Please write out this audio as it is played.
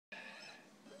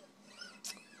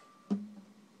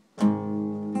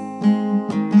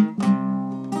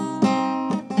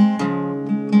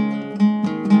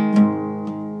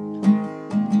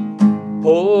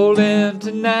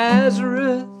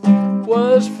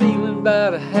feeling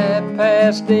about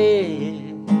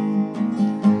 8:30.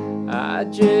 I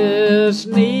just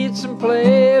need some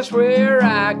place where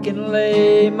I can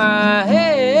lay my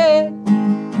head.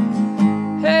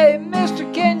 Hey, mister,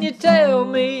 can you tell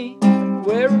me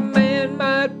where a man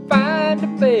might find a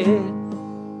bed?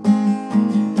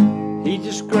 He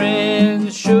just grinned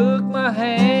and shook my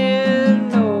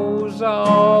hand, knows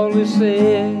all he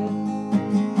said.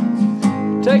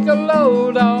 Take a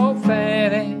load off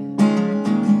Fanny,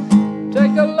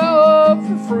 take a load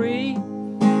for free.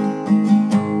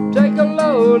 Take a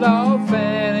load off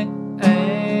Fanny, and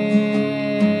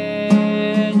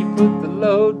you put the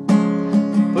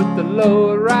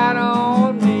load right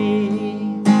on me.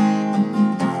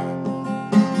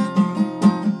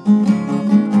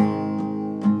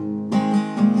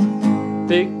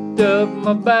 Picked up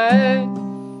my bag,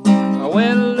 I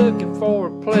went looking for a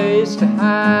place to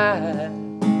hide.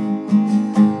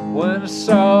 When I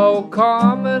saw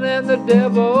Carmen and the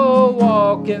devil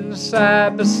walking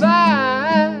side by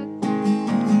side,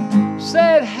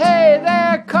 said, hey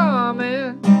there,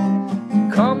 Carmen,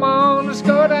 come on, let's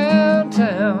go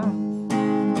downtown.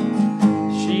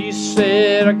 She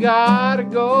said, I gotta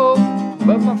go,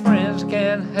 but my friends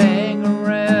can't hang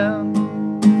around.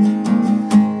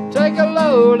 Take a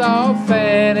load off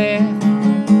Fanny,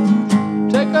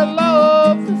 take a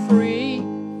load for free.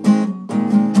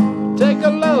 Take a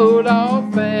load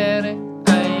off Fanny,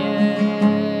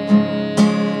 and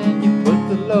you put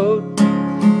the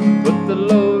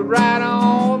load right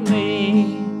on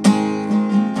me.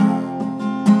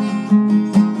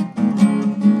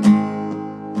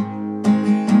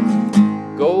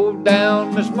 Go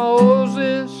down, Miss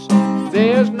Moses,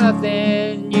 there's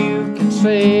nothing you can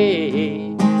say.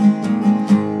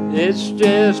 It's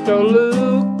just a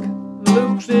Luke.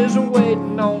 Luke's is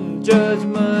waiting on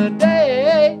Judgment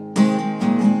Day.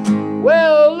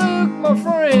 Well, Luke, my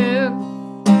friend,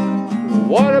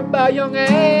 what about young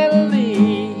Anna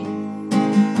Lee?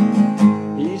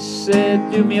 He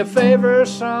said, do me a favor,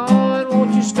 son,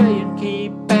 won't you stay and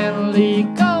keep Anna Lee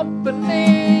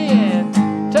company? And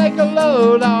take a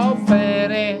load off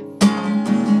Fanny,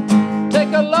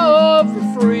 take a load for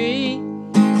free.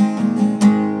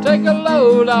 Take a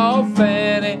load off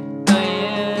Fanny, and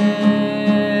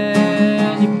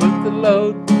you put the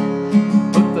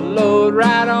load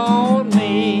right on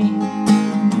me.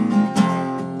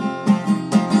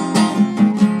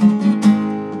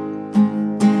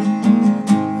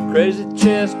 Crazy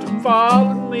Chester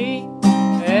followed me,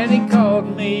 and he caught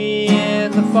me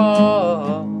in the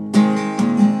fall.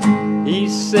 He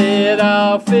said,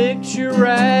 I'll fix your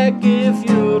rack if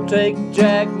you'll take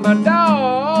Jack, my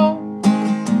dog.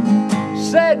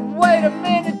 Said, wait a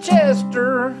minute,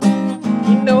 Chester,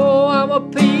 you know I'm a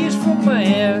peaceful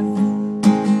man.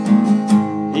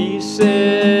 He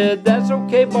said, that's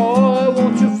okay, boy,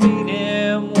 won't you feed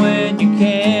him when you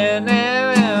can?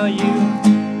 Now you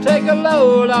take a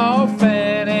load off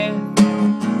Fanny,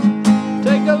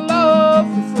 take a load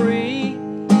for free.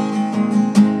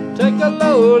 Take a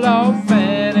load off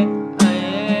Fanny,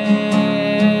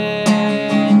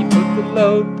 and you put the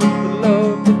load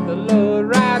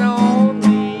right on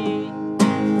me.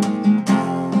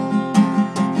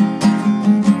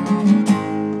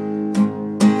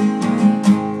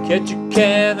 Catch a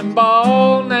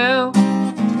cannonball now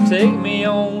to take me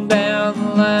on down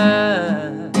the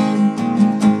line.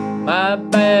 My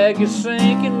bag is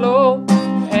sinking low,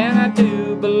 and I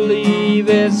do believe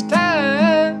it's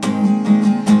time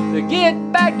to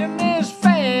get back to Miss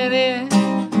Fanny.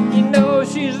 You know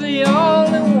she's the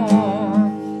only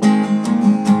one.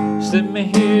 Send me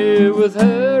here with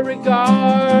her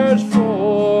regards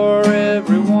for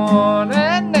everyone.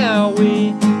 And now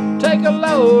we take a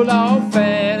load off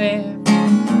Fanny,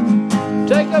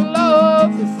 take a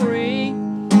load for free.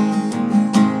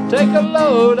 Take a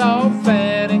load off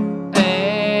Fanny.